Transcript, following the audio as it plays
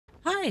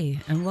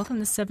Hi, and welcome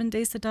to 7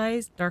 Days to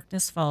Die,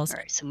 Darkness Falls.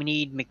 Alright, so we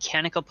need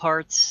mechanical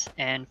parts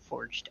and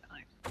forged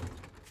iron.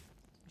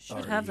 We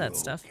should have that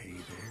stuff. Okay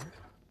there?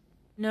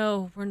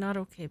 No, we're not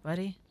okay,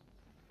 buddy.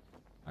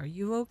 Are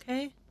you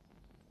okay?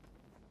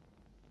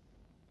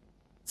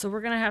 So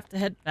we're gonna have to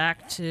head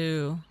back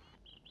to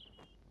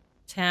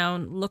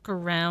town, look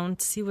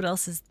around, see what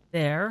else is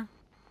there.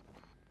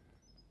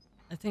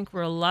 I think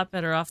we're a lot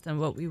better off than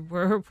what we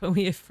were when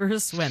we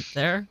first went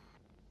there.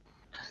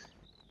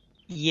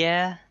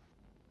 Yeah,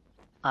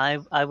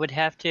 I would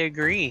have to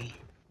agree.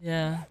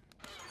 Yeah.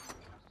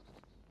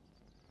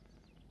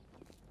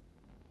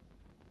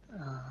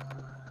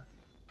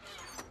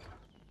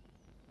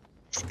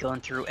 Just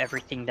going through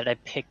everything that I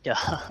picked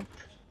up.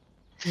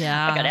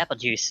 Yeah. I got apple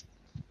juice.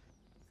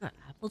 Got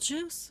apple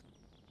juice?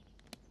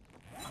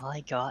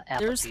 I got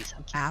apple There's juice.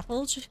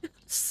 apple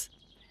juice?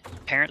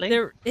 Apparently.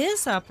 There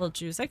is apple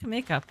juice. I can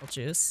make apple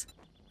juice.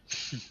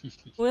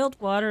 Boiled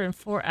water and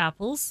 4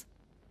 apples.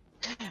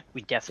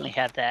 We definitely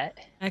have that.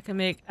 I can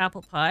make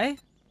apple pie.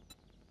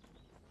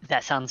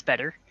 That sounds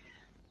better.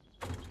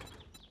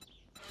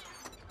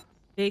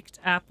 Baked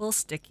apple,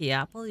 sticky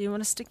apple. You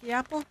want a sticky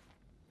apple?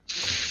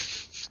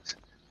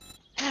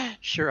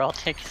 Sure, I'll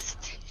take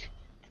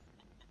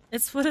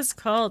It's what it's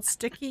called,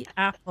 sticky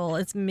apple.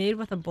 It's made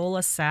with a bowl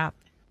of sap.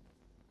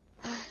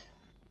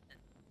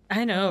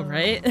 I know,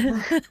 right?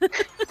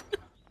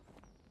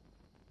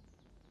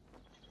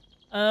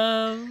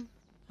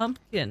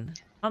 Pumpkin.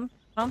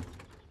 Pumpkin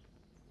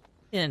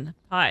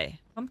pie.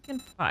 Pumpkin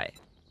pie.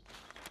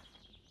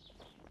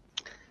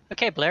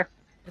 Okay, Blair.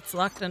 It's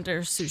locked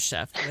under sous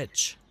chef,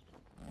 which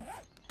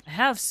I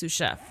have sous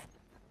chef.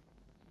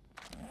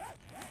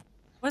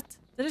 What?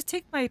 Did it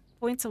take my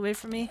points away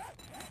from me?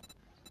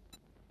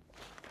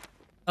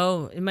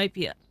 Oh, it might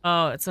be.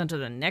 Oh, it's under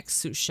the next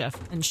sous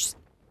chef. And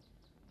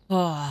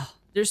oh,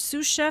 there's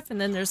sous chef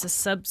and then there's a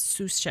sub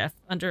sous chef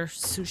under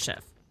sous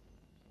chef.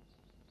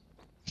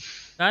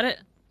 Got it?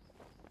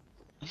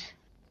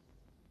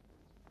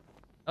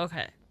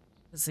 Okay.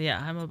 So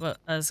yeah, I'm about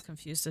as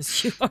confused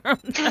as you are on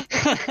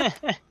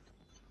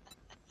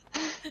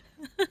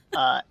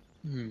that.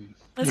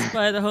 Let's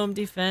buy the home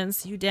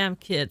defense. You damn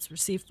kids.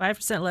 Receive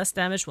 5% less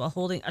damage while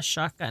holding a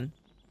shotgun.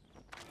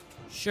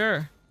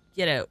 Sure.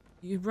 Get out.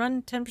 You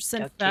run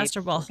 10%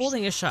 faster while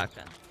holding a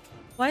shotgun.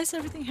 Why does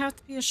everything have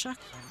to be a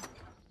shotgun?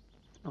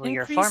 Well,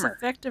 you're a Increase farmer.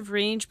 effective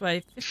range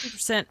by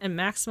 50% and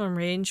maximum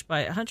range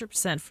by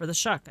 100% for the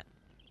shotgun.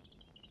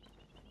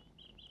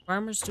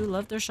 Farmers do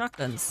love their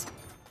shotguns.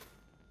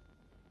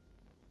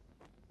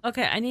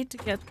 Okay, I need to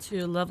get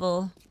to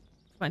level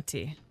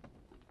 20.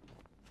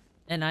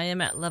 And I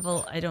am at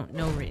level, I don't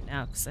know right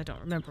now because I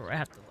don't remember where I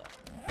have to look.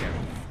 Here.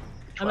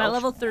 I'm at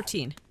level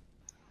 13.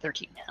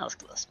 13. That was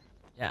close.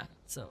 Yeah,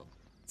 so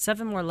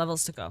 7 more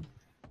levels to go.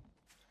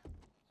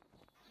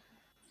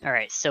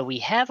 Alright, so we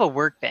have a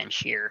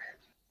workbench here.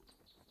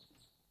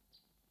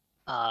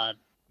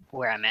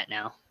 Where I'm at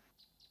now.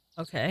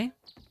 Okay.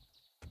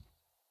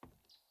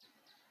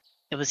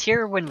 It was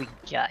here when we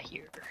got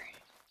here.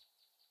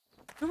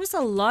 There was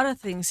a lot of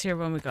things here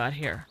when we got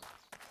here.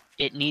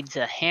 It needs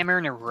a hammer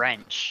and a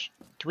wrench.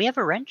 Do we have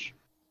a wrench?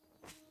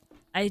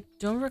 I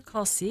don't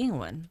recall seeing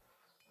one.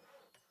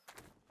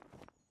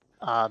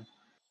 So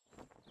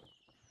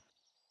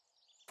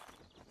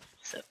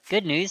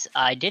good news,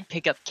 I did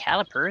pick up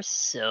calipers,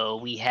 so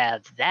we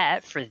have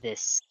that for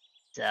this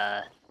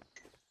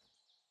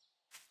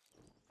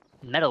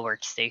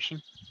metalwork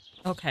station.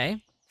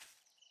 Okay.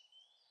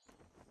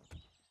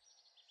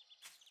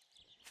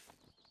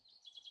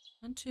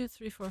 1, 2,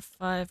 3, 4,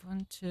 5.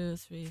 1, 2,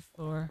 3,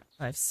 4,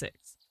 5,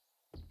 6.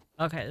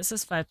 Okay, this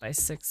is 5 by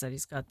 6 that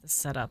he's got this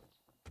set up.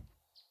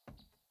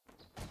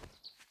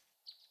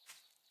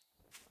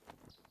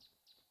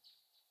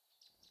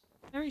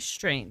 Very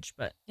strange,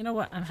 but you know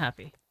what? I'm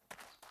happy.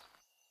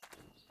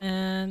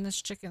 And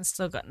this chicken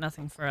still got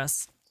nothing for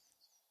us.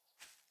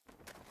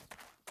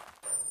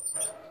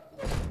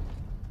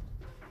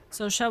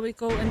 So shall we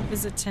go and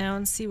visit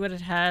town, see what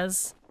it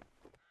has?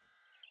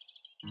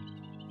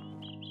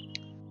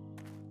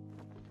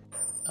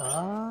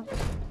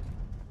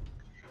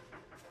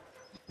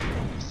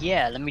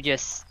 Yeah, let me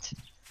just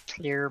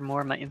clear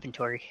more of my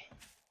inventory.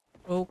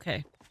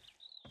 Okay.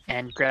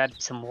 And grab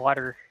some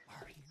water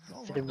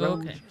for the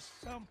road. Okay.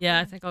 Yeah,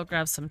 I think I'll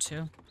grab some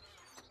too.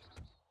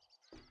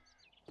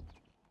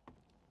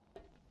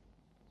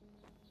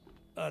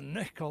 A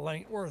nickel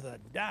ain't worth a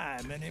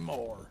dime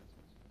anymore.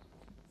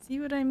 See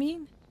what I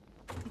mean?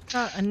 He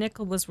thought a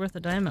nickel was worth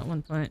a dime at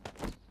one point.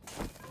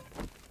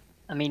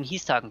 I mean,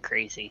 he's talking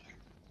crazy.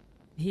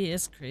 He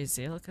is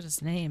crazy. Look at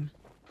his name.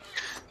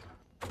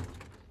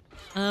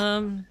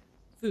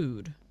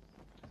 Food.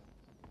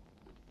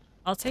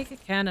 I'll take a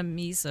can of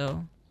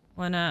miso.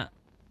 Why not?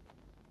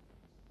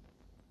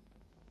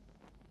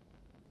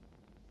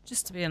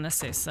 Just to be on the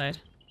safe side.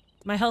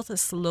 My health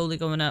is slowly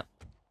going up.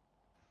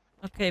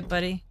 Okay,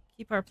 buddy.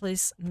 Keep our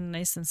place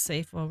nice and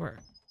safe while we're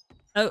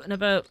out and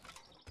about.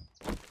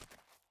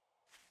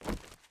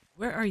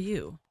 Where are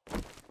you?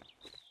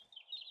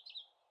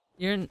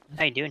 You're in...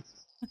 How you doing?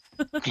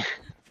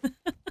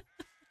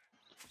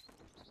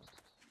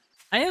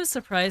 I am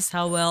surprised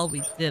how well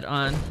we did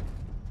on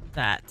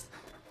that.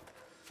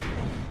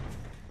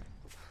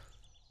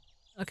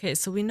 Okay,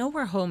 so we know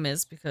where home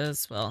is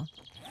because, well,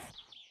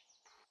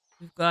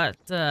 we've got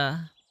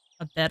a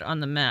bed on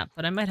the map,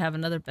 but I might have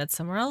another bed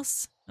somewhere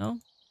else. No?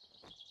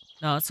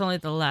 No, it's only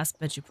the last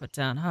bed you put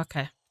down.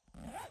 Okay.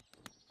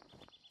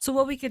 So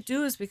what we could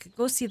do is we could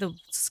go see the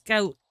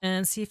scout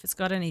and see if it's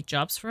got any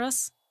jobs for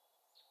us.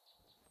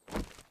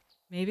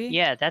 Maybe?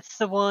 Yeah, that's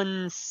the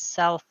one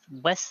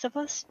southwest of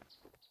us?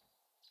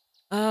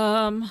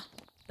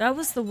 That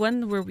was the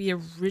one where we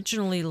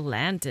originally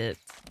landed.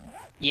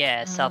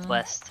 Yeah,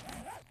 southwest.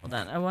 Hold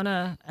on, I want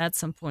to add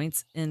some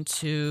points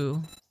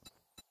into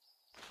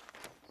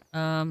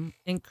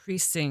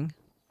increasing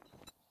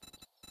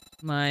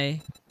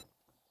my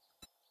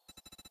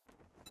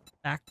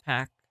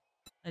backpack.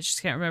 I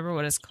just can't remember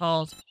what it's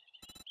called.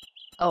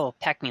 Oh,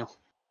 pack mule.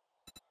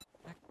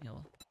 Pack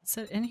mule. Is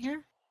it in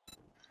here?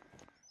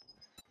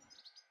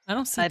 I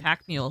don't see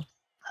pack mule.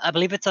 I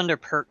believe it's under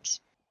perks.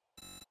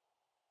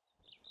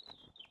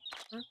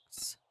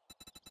 Perks?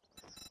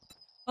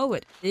 Oh,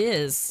 it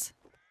is.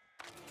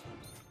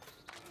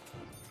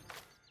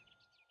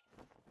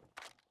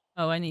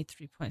 Oh, I need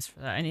 3 points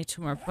for that. I need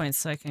 2 more points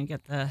so I can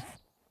get the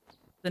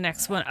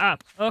next one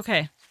up.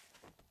 Okay.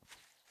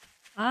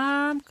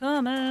 I'm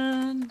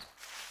coming.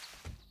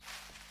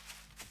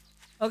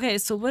 Okay,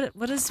 so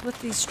what is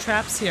with these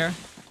traps here?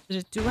 Did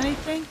it do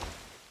anything?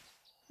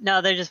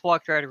 No, they just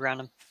walked right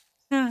around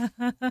them.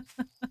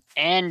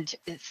 And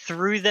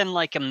through them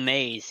like a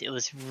maze. It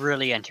was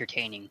really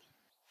entertaining.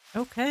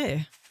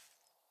 Okay.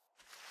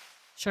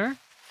 Sure.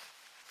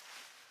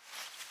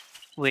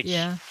 Which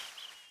yeah.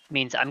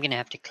 means I'm going to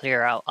have to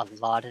clear out a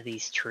lot of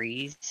these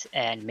trees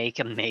and make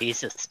a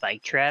maze of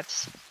spike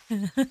traps.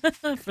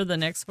 For the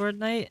next horde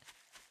night?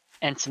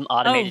 And some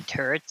automated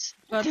turrets.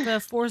 Got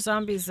the 4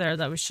 zombies there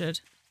that we should.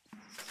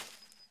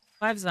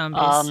 5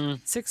 zombies.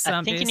 6 zombies.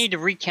 I think you need to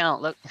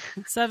recount. Look.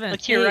 7,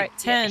 Look to your 8, right.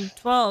 10,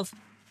 12.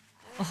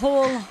 A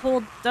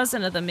whole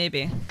dozen of them,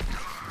 maybe.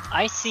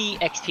 I see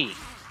XP.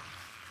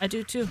 I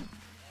do too.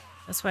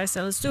 That's why I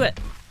said let's do it.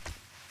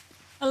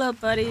 Hello,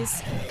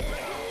 buddies.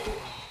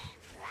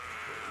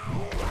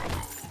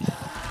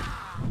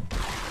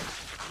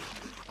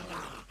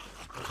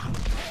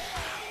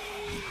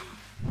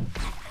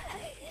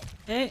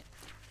 Hey.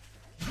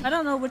 I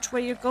don't know which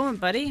way you're going,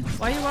 buddy.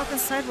 Why are you walking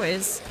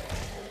sideways?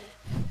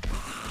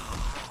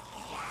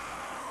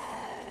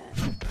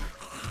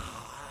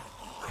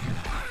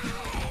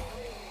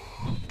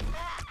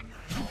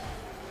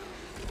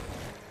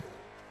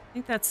 I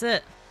think that's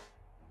it.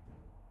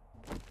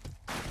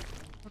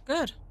 We're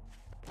good.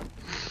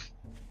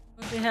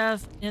 What do we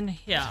have in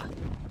here?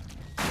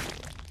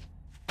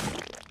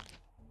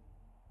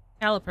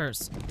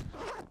 Calipers.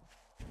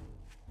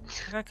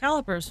 I got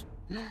calipers.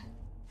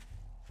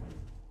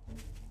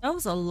 That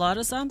was a lot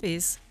of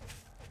zombies.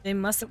 They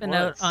must have been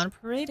out on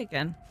parade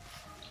again.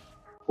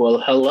 Well,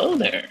 hello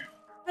there.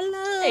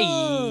 Hello!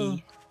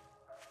 Hey!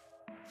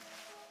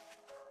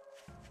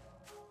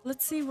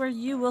 Let's see where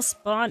you will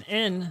spawn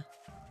in.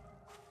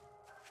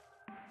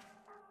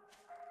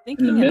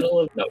 Thinking In the middle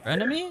of in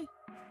front of me?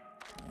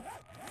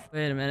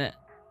 Wait a minute.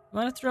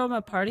 Want to throw him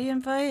a party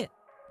invite?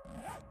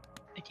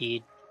 I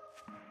did.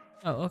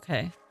 Oh,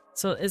 okay.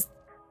 So is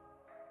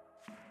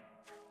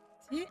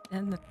he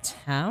in the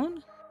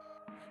town?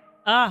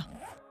 Ah,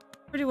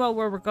 pretty well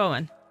where we're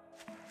going.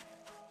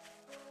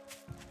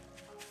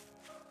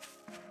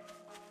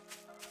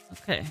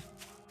 Okay.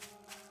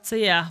 So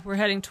yeah, we're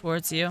heading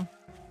towards you.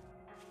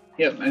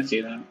 Yep, I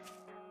see that.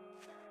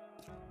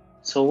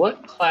 So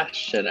what class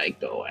should I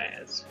go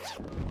as?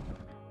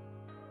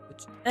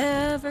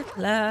 Whichever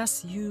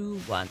class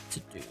you want to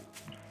do.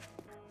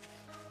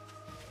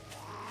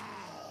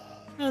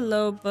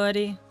 Hello,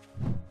 buddy.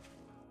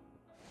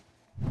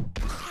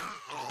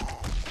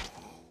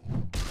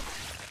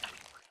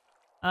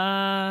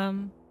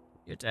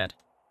 You're dead.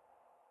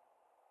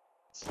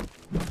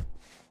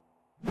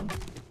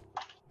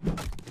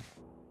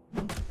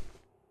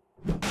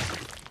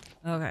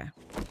 Okay.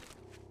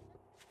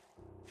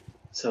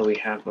 So we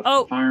have a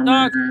Oh,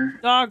 farmer.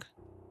 dog.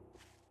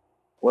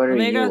 What are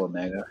Omega? you,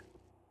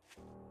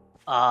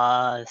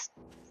 Omega?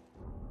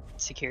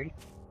 Security.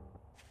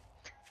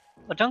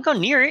 Well, don't go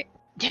near it.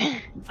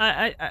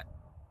 I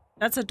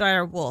that's a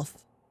dire wolf.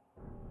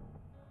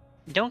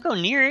 Don't go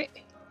near it.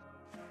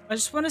 I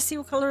just want to see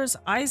what color his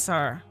eyes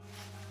are.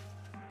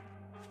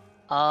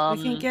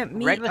 We can get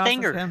meat red with off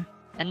anger of him.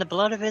 and the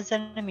blood of his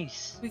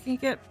enemies. We can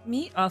get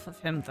meat off of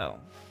him, though.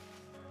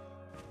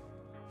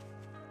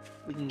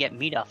 We can get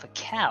meat off a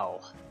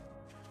cow.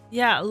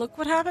 Yeah, look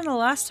what happened the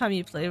last time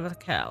you played with a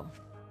cow.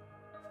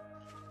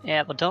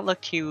 Yeah, well, don't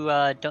look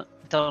to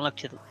don't look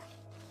to the.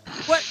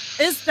 What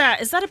is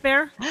that? Is that a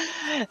bear?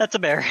 That's a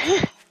bear.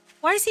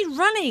 Why is he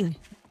running?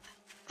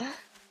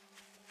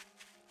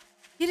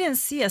 He didn't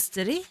see us,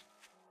 did he?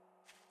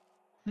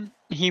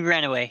 He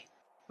ran away.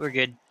 We're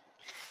good.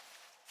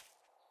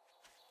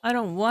 I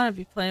don't want to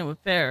be playing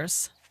with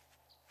bears.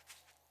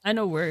 I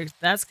know where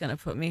that's gonna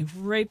put me.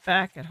 Right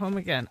back at home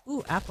again.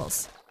 Ooh,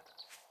 apples.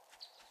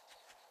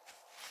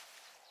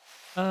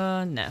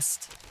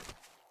 Nest.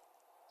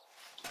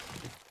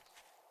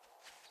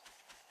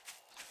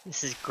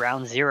 This is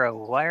ground zero.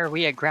 Why are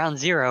we at ground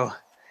zero?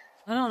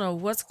 I don't know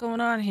what's going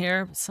on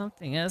here, but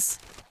something is.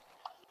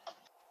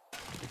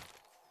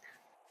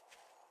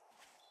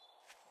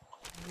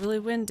 Really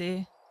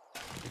windy.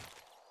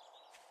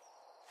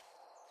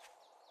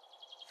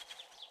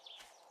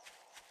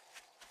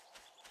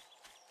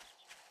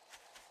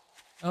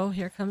 Oh,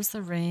 here comes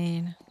the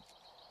rain.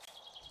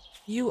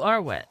 You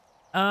are wet.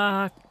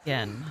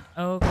 Again.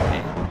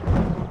 Okay.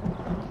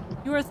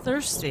 You are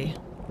thirsty.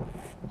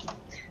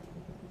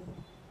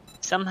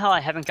 Somehow I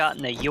haven't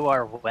gotten the "you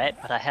are wet,"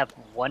 but I have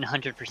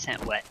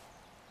 100% wet.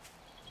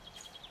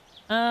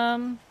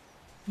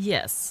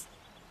 Yes.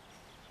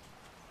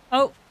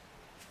 Oh.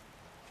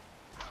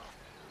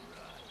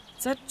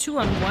 Is that 2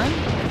 on 1?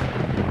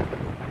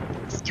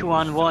 It's 2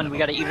 on 1. We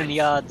gotta even the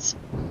odds.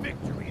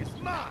 Victory is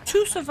mine.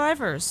 2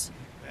 survivors.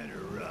 Better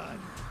run.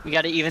 We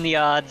gotta even the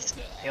odds.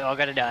 They all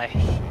gotta die.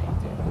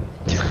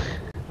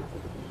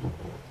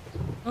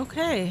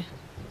 Okay.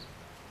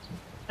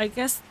 I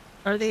guess,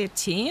 are they a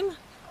team?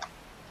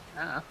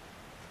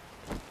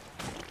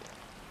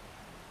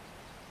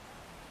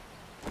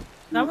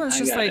 That one's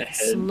just gotta like head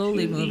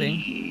slowly to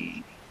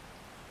moving.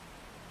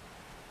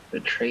 The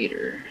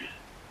trader.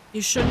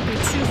 You shouldn't be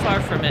too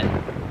far from it.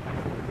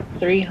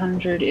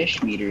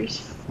 300-ish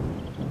meters.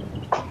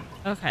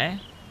 Okay.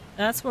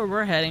 That's where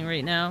we're heading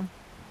right now.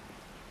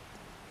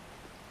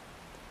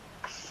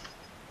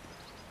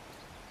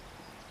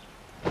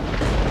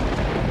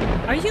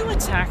 Are you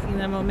attacking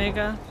them,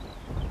 Omega?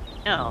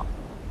 No.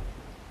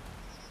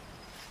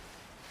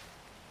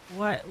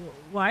 What?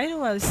 Why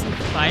do I see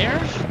fire?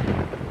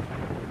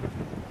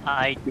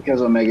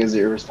 Because Omega's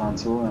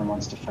irresponsible and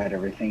wants to fight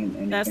everything and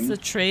anything. That's the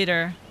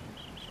traitor.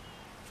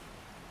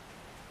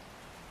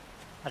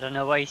 I don't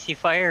know why you see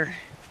fire.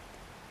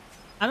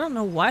 I don't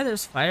know why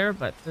there's fire,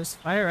 but there's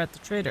fire at the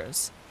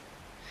traders.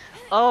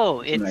 Oh,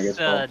 Omega's it's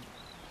fault.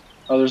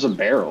 Oh, there's a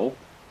barrel.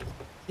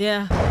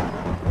 Yeah.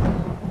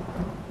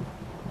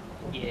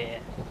 yeah.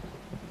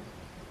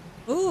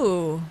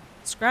 Ooh.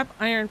 Scrap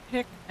iron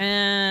pick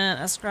and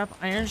a scrap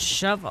iron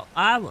shovel.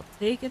 I will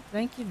take it.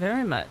 Thank you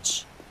very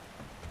much.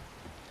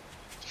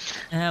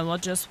 And we'll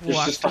just There's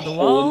walk just a through the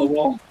hole in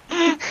wall. the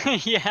wall.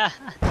 Yeah.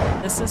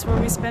 This is where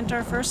we spent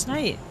our first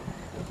night.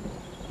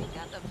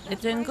 It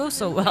didn't go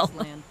so well.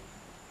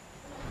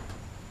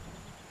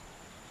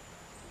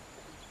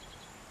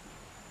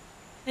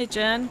 Hey,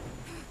 Jen.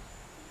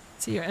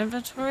 See your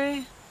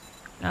inventory?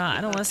 No, I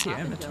don't want to see your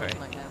inventory.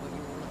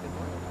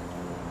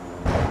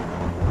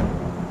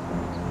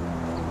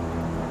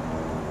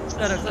 This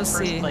is the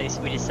first place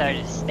we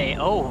decided to stay.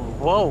 Oh,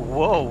 whoa,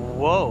 whoa,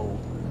 whoa.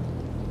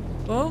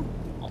 Whoa.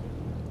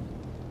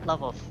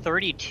 Level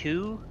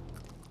 32?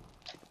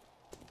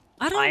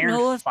 I don't Iron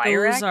know if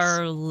fire those axe?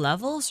 are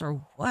levels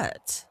or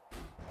what.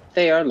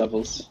 They are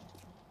levels.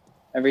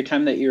 Every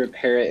time that you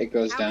repair it, it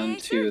goes How down may I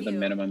to serve the you?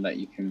 minimum that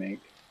you can make.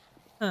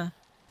 Huh.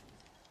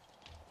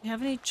 You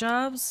have any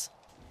jobs?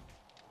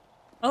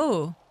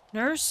 Oh,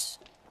 nurse?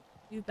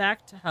 You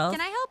back to health? Can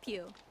I help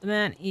you? The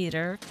man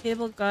eater.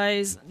 Cable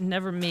guys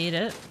never made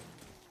it.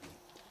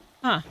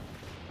 Huh.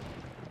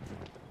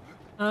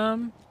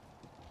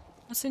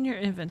 What's in your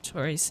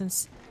inventory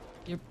since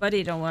your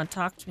buddy don't want to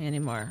talk to me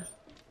anymore?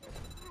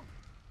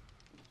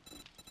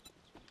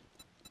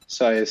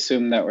 So I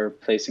assume that we're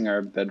placing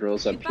our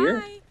bedrolls up here.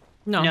 Goodbye.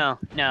 No. No,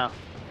 no.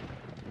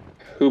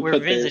 Who We're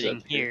put theirs visiting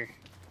up here.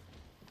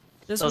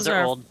 This Those was are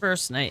our old.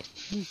 first night.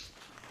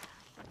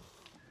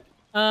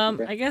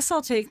 Okay. I guess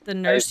I'll take the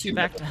nurse you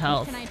back to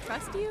health. Can I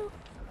trust you?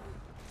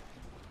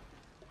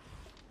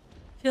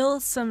 Kill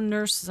some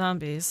nurse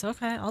zombies.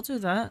 Okay, I'll do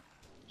that.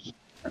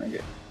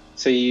 Okay.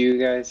 So you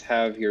guys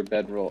have your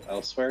bedroll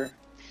elsewhere?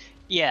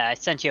 Yeah, I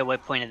sent you a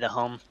waypoint of the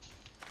home.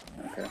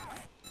 Okay.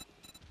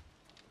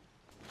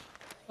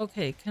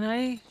 Okay, can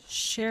I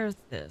share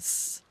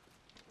this?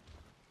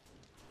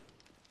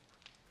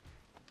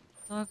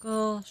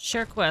 Toggle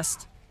share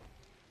quest.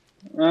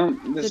 Well,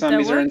 the Did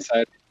zombies that are work?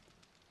 inside.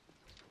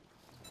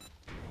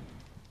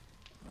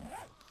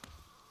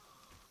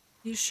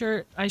 You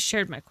sure? I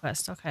shared my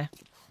quest. Okay.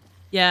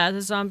 Yeah,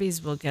 the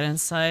zombies will get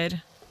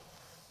inside.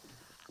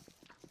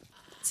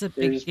 It's a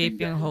They're big just being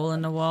gaping dumb. hole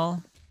in the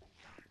wall.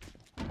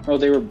 Oh,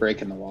 they were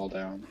breaking the wall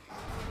down.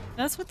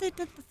 That's what they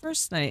did the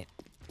first night.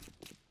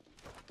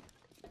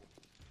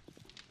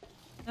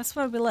 That's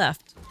why we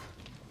left.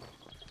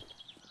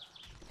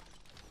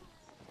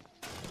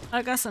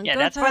 I got some Yeah,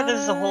 good that's why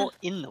there's a powder. hole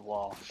in the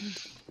wall.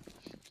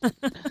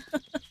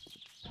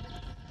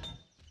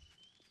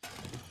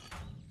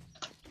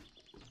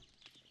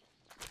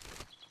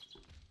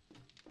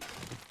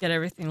 Get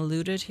everything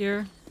looted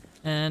here,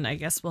 and I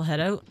guess we'll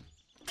head out.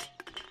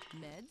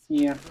 Meds,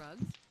 Yeah.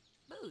 drugs,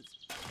 booze.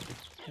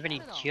 Have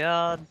any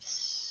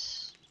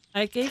jobs?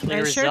 I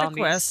Clear shared zombies. a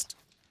quest.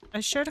 I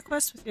shared a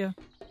quest with you.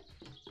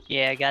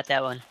 Yeah, I got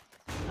that one.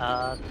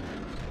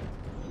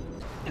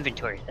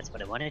 Inventory, that's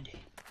what I wanted.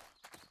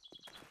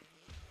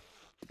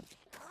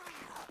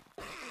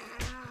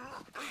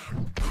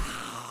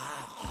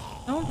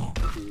 Don't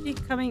be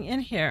coming in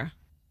here.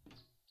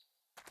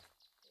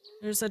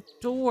 There's a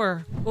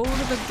door. Go to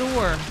the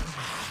door.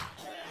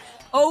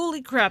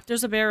 Holy crap,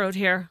 there's a bear out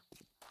here.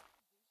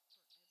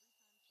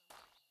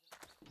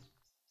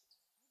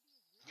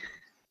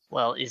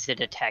 Well, is it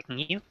attacking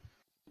you?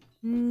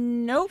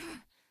 Nope.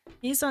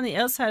 He's on the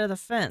outside of the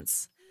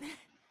fence.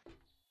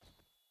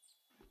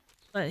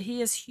 But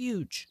he is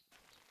huge.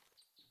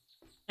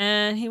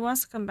 And he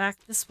wants to come back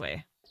this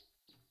way.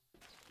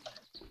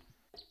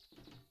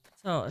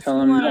 So if Tell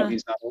you him wanna, no,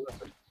 he's not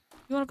allowed.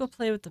 you wanna go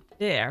play with the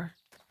bear,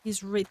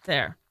 he's right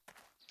there.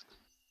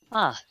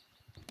 Ah,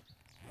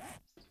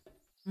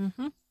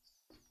 Mm-hmm.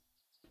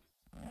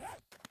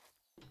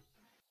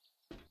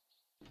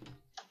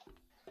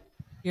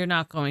 You're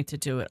not going to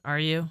do it, are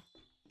you?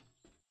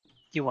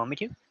 do you want me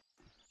to?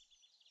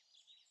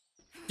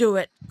 Do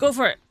it. Go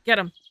for it. Get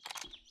him.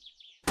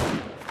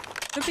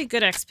 Could be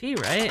good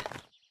XP, right?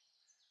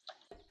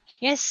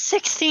 He has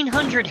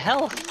 1600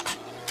 health.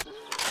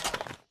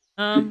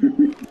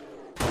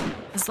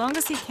 As long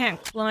as he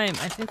can't climb,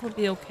 I think we'll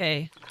be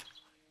okay.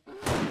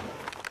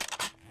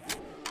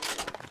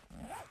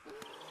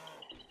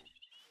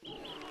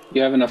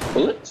 You have enough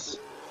bullets?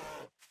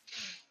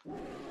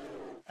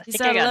 I He's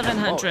think I at got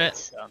enough 1100.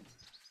 bullets,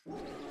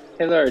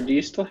 Taylor, do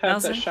you still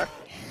have that 1000?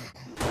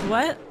 shotgun?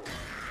 What?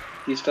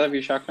 Do you still have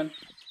your shotgun?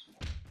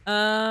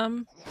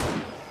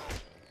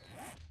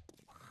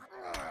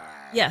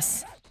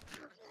 Yes.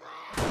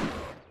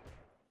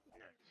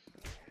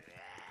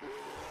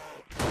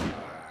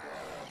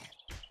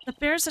 The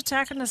bear's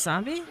attacking the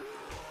zombie?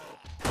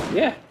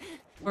 Yeah.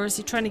 Or is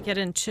he trying to get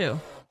in too?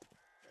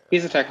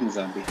 He's attacking the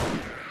zombie.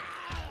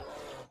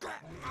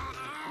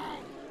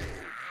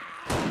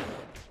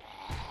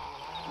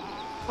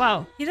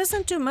 Wow, he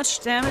doesn't do much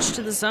damage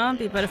to the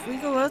zombie, but if we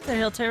go out there,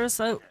 he'll tear us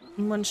out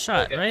in one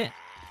shot, Okay. right?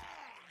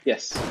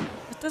 Yes.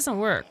 It doesn't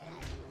work.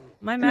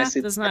 My I math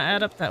see does the not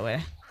add up that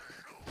way.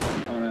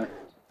 I wanna...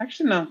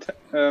 Actually,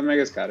 no.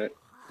 Mega's got it.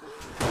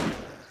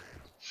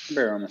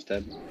 Bear almost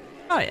dead.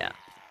 Oh yeah.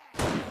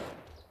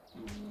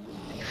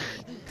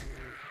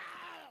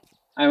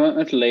 I went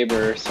with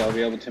labor, so I'll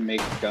be able to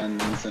make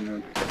guns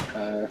and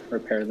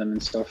repair them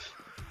and stuff.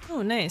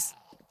 Oh, nice.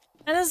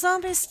 And the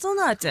zombie's still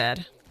not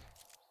dead.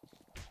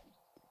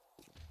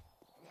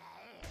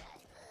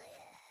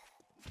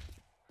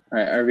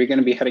 Alright, are we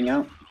gonna be heading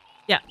out?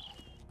 Yeah.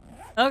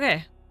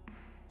 Okay.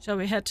 Shall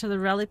we head to the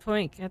rally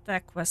point, get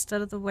that quest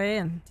out of the way,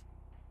 and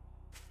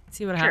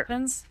see what Sure.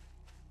 happens?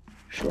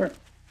 Sure.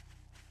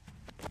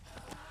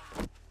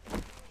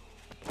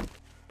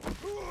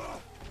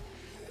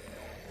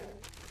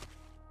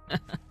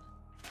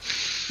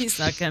 He's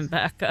not getting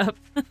back up.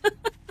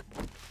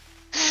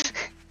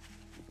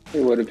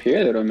 It would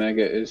appear that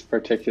Omega is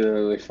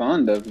particularly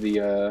fond of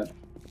the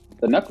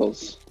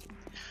Knuckles.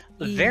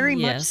 Very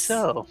much Yes.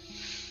 so.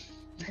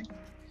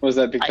 Was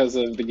that because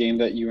of the game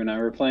that you and I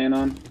were playing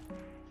on?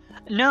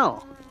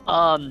 No.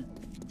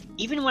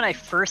 Even when I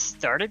first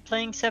started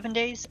playing 7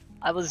 Days,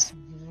 I was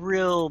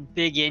real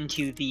big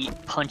into the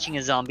punching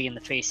a zombie in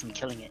the face and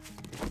killing it.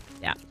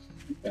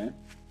 Okay.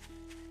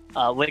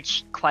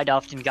 Which quite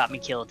often got me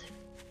killed.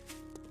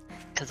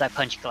 Because I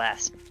punch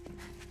glass.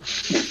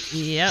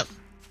 Yep.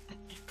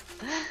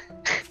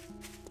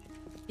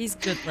 He's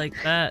good like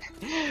that.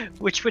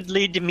 Which would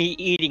lead to me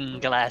eating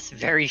glass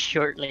very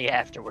shortly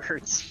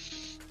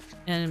afterwards.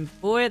 And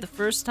boy, the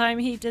first time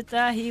he did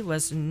that, he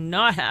was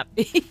not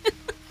happy.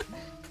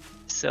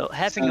 So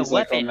having Sounds a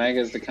like weapon...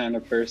 Omega's the kind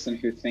of person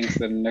who thinks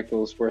that a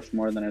nickel's worth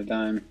more than a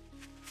dime.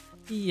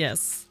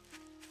 Yes.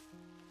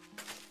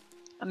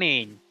 I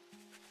mean...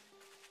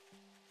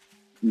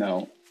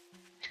 No.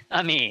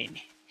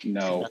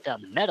 No. Not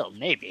on the metal,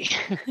 maybe.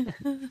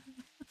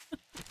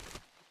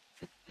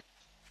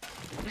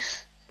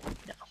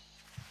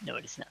 No,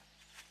 it is not.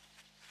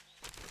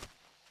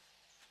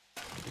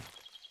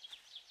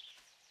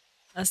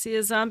 I see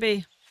a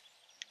zombie.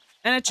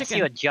 And a I see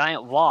chicken. a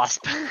giant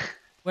wasp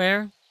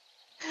Where?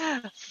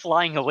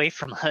 flying away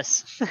from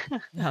us.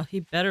 Oh, he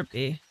better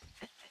be.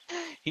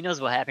 He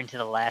knows what happened to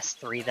the last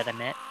 3 that I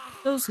met.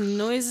 Those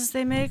noises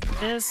they make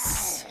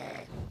is...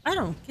 I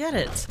don't get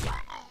it.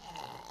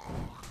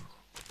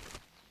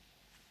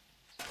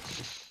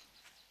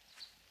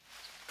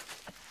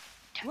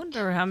 I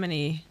wonder how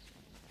many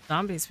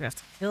zombies we have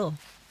to kill.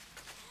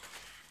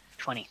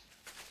 20.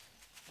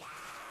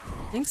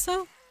 Think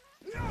so?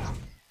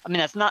 I mean,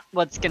 that's not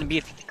what's going to be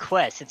for the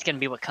quest. It's going to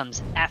be what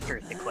comes after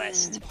the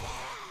quest.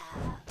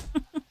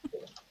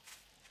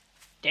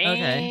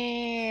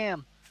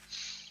 Damn.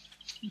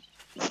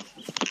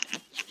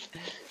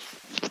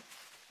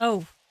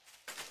 Oh.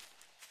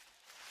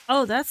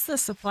 Oh, that's the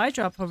supply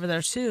drop over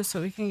there too,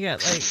 so we can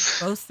get like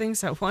both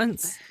things at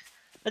once.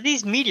 Are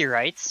these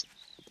meteorites?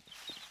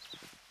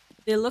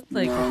 They look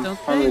like it, No, don't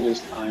probably they?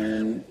 just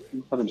iron.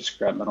 Probably just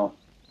scrap metal.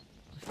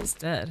 He's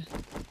dead.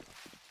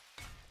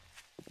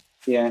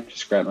 Yeah, just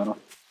scrap metal.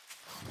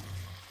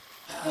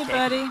 Hey,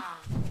 buddy.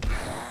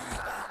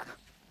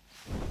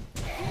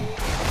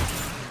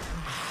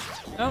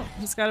 Oh,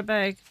 he's got a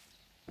bag.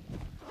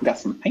 Got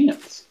some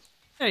pants.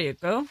 There you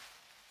go.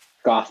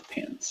 Goth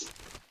pants.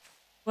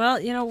 Well,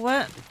 you know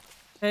what?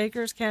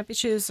 Beggars can't be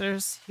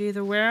choosers. You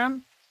either wear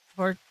them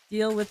or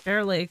deal with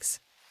bare legs.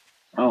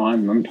 Oh,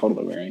 I'm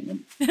totally wearing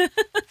them.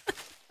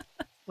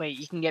 Wait,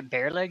 you can get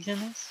bare legs in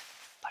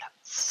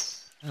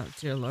this? Oh,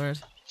 dear Lord.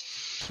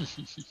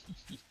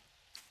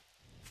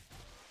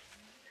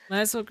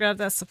 Might as well grab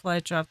that supply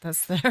drop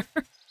that's there.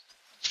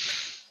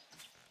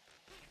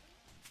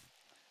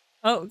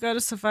 Oh, got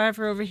a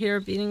survivor over here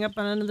beating up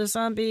on another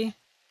zombie.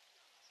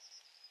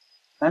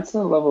 That's a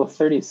level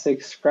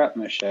 36 scrap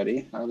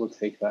machete. I will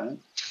take that.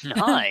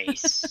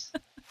 Nice.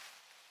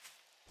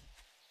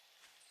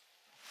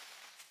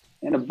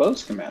 And a bow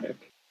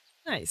schematic.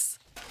 Nice.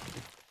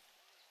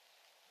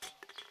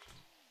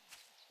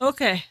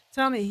 Okay,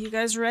 tell me, you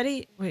guys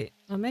ready? Wait,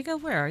 Omega,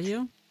 where are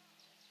you?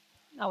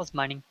 I was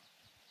mining.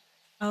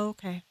 Oh,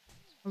 okay.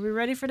 Are we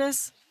ready for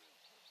this?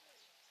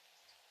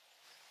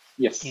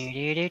 Yes.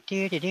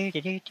 Okay,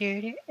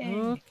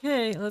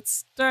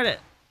 let's start it.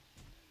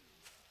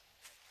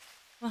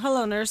 Well,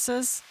 hello,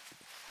 nurses.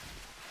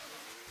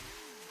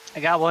 I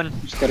got one.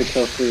 Just gotta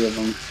kill 3 of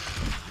them.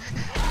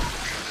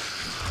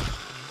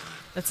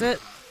 That's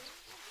it?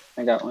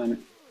 I got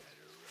one.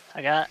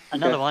 I got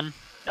another Okay. one.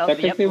 Oh,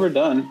 Technically, we're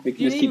done. We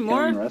can You just need keep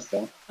more? killing the rest,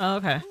 though. Oh,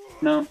 okay.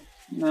 No,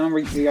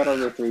 we got all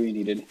the 3 we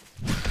needed.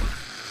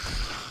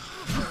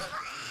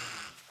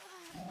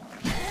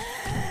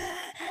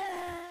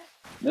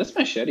 This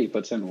machete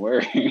puts in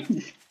work.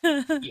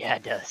 Yeah,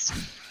 it does.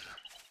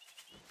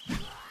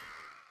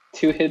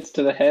 2 hits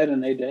to the head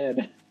and they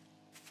dead.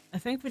 I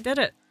think we did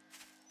it.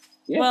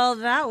 Yeah. Well,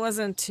 that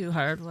wasn't too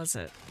hard, was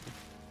it?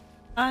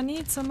 I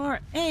need some more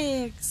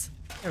eggs.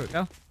 There we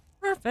go.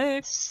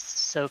 Perfect.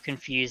 So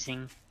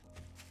confusing.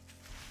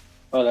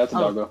 Oh, that's a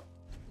Oh. doggo.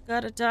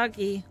 Got a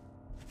doggy.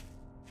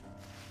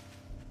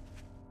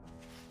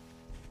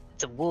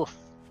 It's a wolf.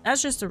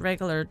 That's just a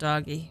regular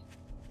doggy.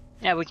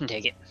 Yeah, we can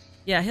take it.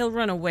 Yeah, he'll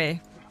run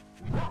away.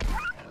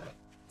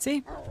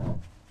 See?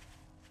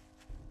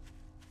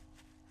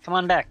 Come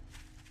on back.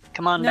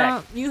 Come on No,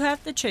 back. you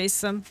have to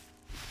chase him.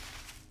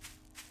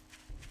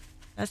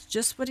 That's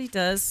just what he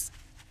does.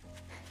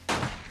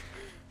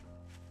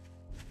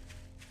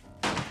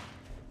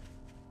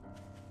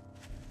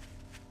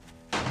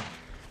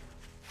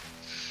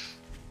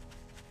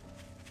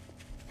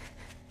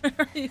 Where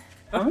are you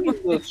How many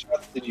of those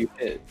shots did you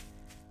hit?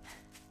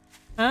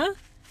 Huh?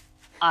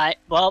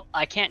 Well,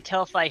 I can't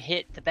tell if I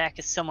hit the back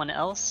of someone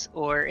else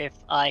or if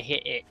I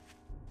hit it.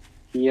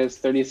 He has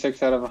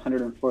 36 out of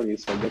 140,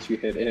 so I guess you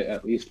hit it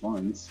at least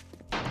once.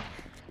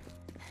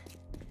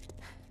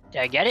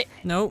 Did I get it?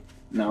 Nope.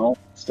 No,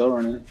 still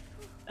running.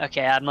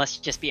 Okay, I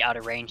must just be out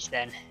of range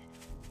then.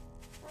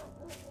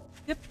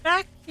 Get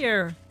back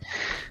here.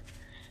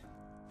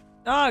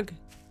 Dog.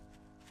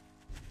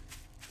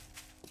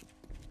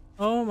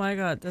 Oh my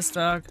god, this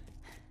dog.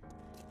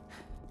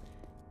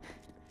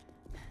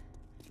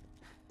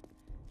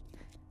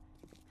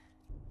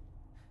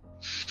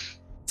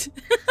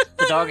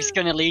 The dog is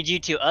gonna lead you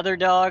to other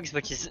dogs,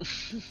 which is...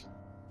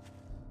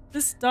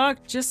 This dog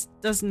just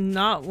does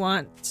not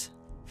want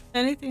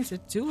anything to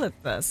do with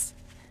this.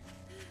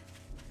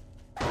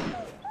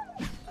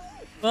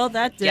 Well,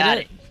 that did Got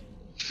it.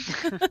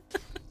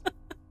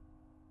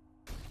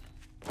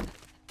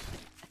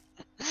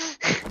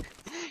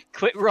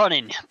 Quit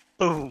running.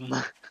 Boom.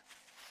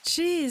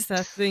 Jeez,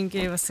 that thing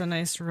gave us a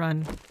nice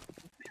run.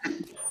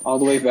 All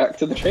the way back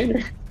to the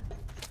trader.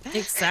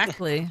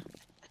 Exactly.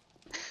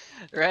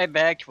 Right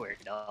back to where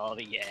it all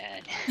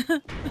began.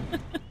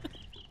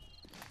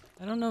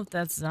 I don't know if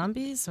that's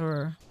zombies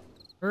or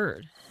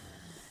bird.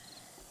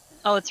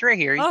 Oh, it's right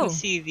here. You Oh. can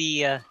see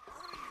the,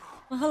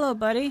 Well, hello,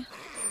 buddy.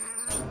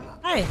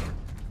 Hi.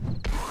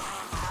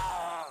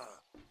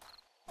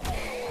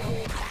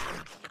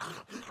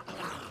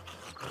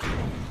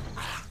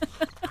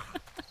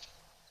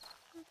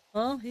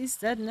 Well, he's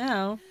dead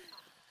now.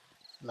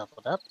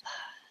 leveled up.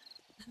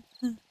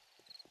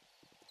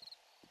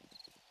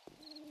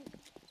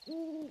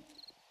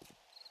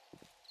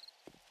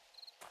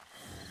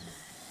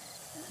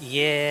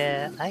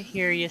 Yeah, I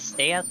hear you.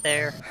 Stay out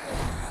there.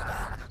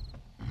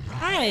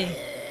 Hi.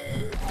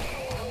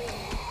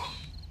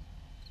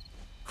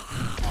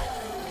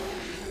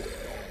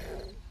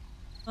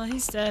 Well,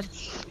 he's dead.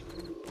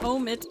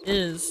 Home it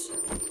is.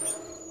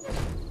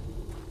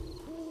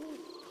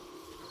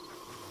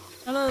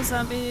 Hello,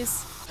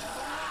 zombies.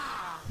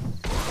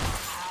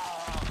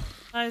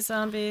 Hi,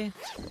 zombie.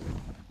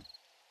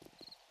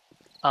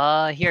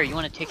 Here, you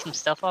want to take some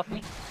stuff off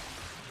me?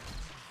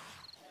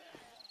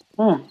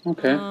 Oh,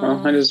 okay.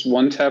 Well, I just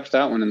one-tapped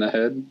that one in the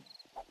head.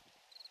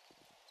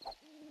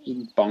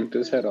 Just bonked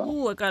his head off.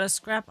 Ooh, I got a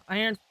scrap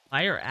iron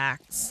fire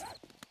axe.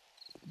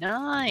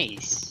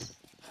 Nice.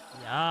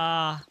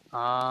 Yeah.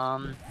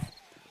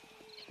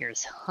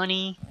 Here's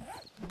honey.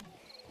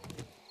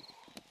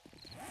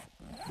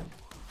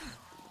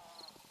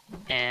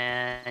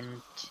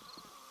 And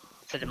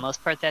for the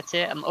most part, that's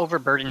it. I'm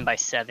overburdened by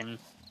 7.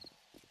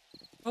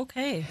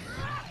 Okay.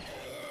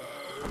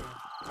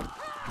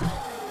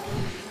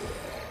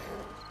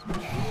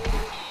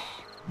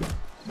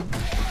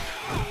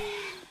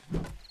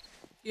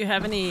 you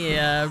have any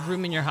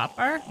room in your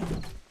hotbar?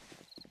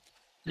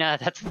 Nah,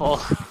 that's full.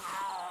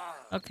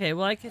 Okay,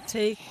 well I could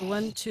take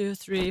 1, 2,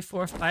 3,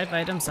 4, 5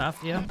 items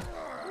off you.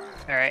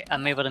 Alright,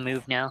 I'm able to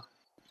move now.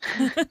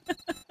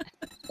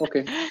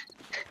 Okay.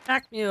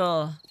 Pack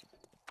mule.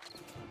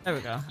 There we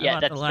go. I Yeah,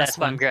 want the last that's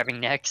what I'm one. grabbing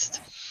next.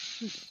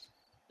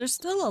 There's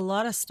still a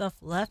lot of stuff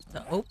left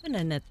to open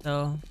in it,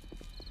 though.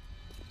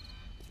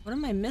 What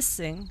am I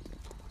missing?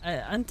 I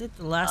undid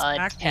the last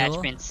pack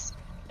mule.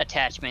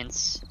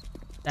 Attachments.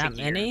 That to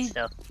gear and many?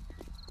 stuff.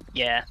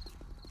 Yeah.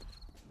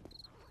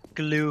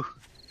 Glue.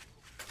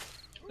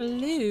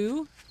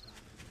 Glue?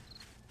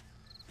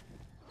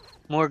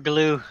 More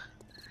glue.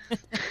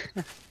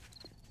 We've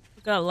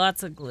got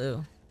lots of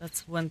glue.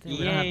 That's one thing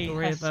we don't have Yay, to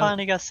worry I about.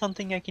 finally got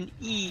something I can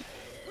eat.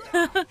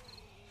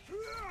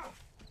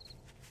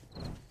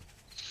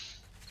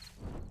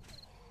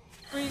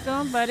 Where you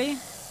going, buddy?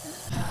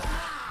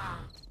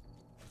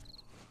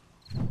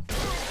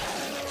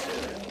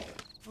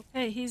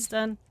 Okay, he's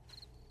done.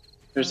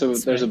 There's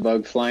a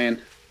bug flying.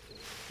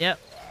 Yep.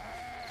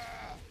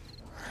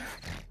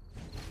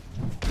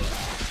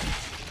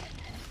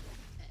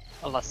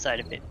 I lost sight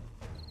of it.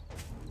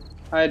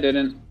 I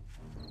didn't.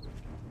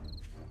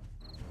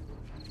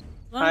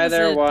 As long Hi as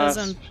there, it wasp.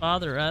 doesn't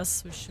bother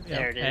us, we should be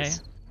There okay. it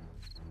is.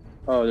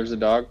 Oh, there's a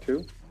dog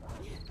too?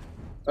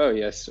 Oh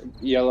yes,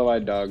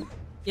 yellow-eyed dog.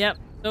 Yep,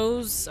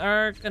 those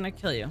are gonna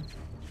kill you.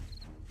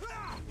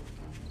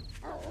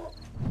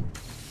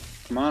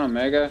 Come on,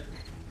 Omega.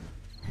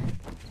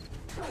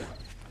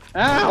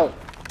 Ow!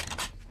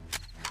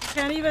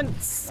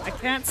 I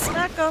can't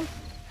smack them.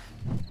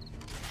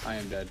 I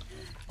am dead.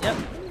 Yep.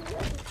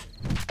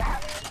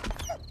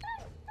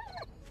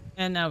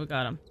 And now we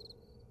got him.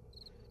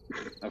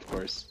 Of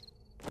course.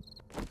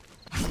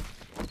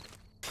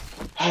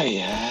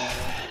 Hiya.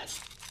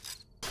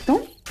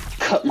 Don't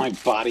cut my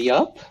body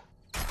up,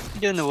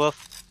 You doing the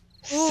wolf?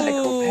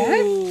 psychopath.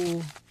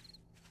 Ooh.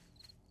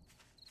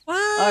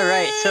 What?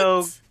 Alright,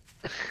 so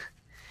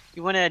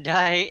you wanna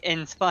die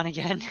and spawn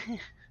again?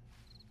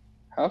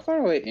 How far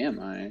away am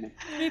I?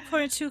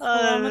 3.2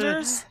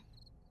 kilometers.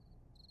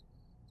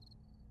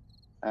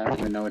 I don't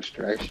even know which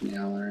direction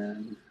y'all are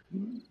in.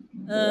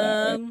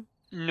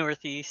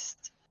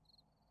 Northeast.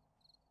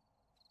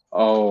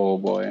 Oh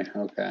boy,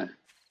 okay.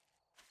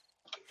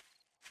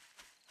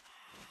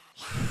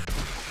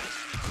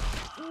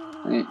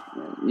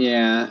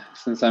 Yeah,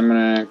 since I'm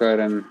gonna go ahead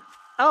and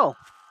Oh,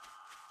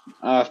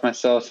 off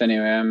myself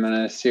anyway, I'm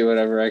gonna see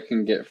whatever I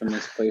can get from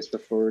this place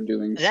before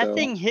doing that so.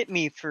 thing hit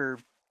me for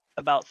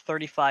about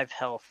 35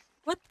 health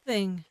What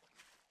thing?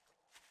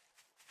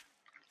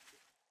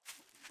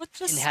 What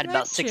just and had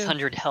about smacked you?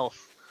 600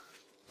 health.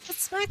 What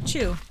smacked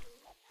you?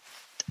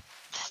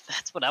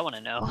 That's what I want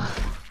to know.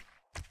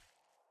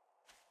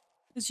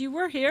 Because you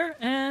were here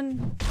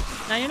and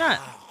now you're not.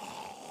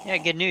 Yeah,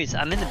 good news.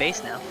 I'm in the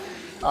base now.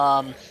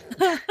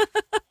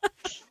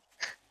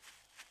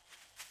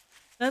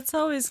 That's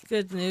always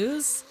good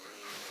news.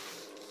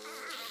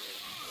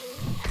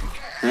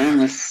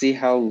 Let's see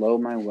how low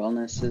my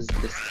wellness is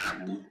this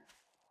time.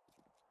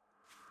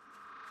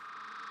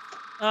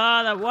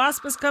 Ah, that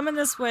wasp is coming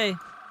this way.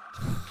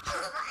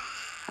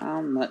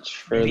 How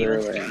much Maybe further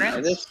let's away be am I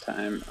friends. this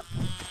time?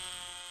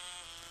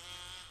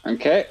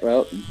 Okay,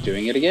 well,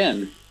 doing it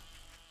again.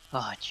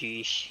 Oh,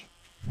 jeez.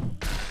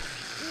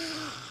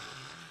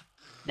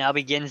 Now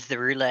begins the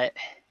roulette.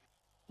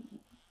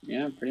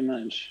 Yeah, pretty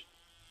much.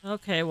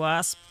 Okay,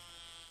 wasp.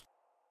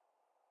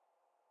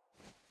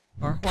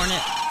 Or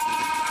hornet.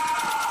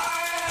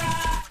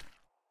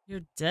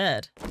 You're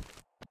dead.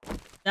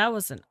 That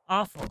was an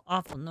awful,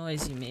 awful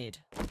noise you made.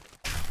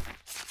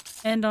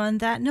 And on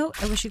that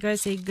note, I wish you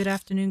guys a good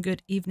afternoon,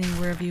 good evening,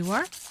 wherever you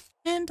are.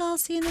 And I'll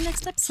see you in the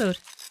next episode.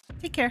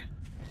 Take care.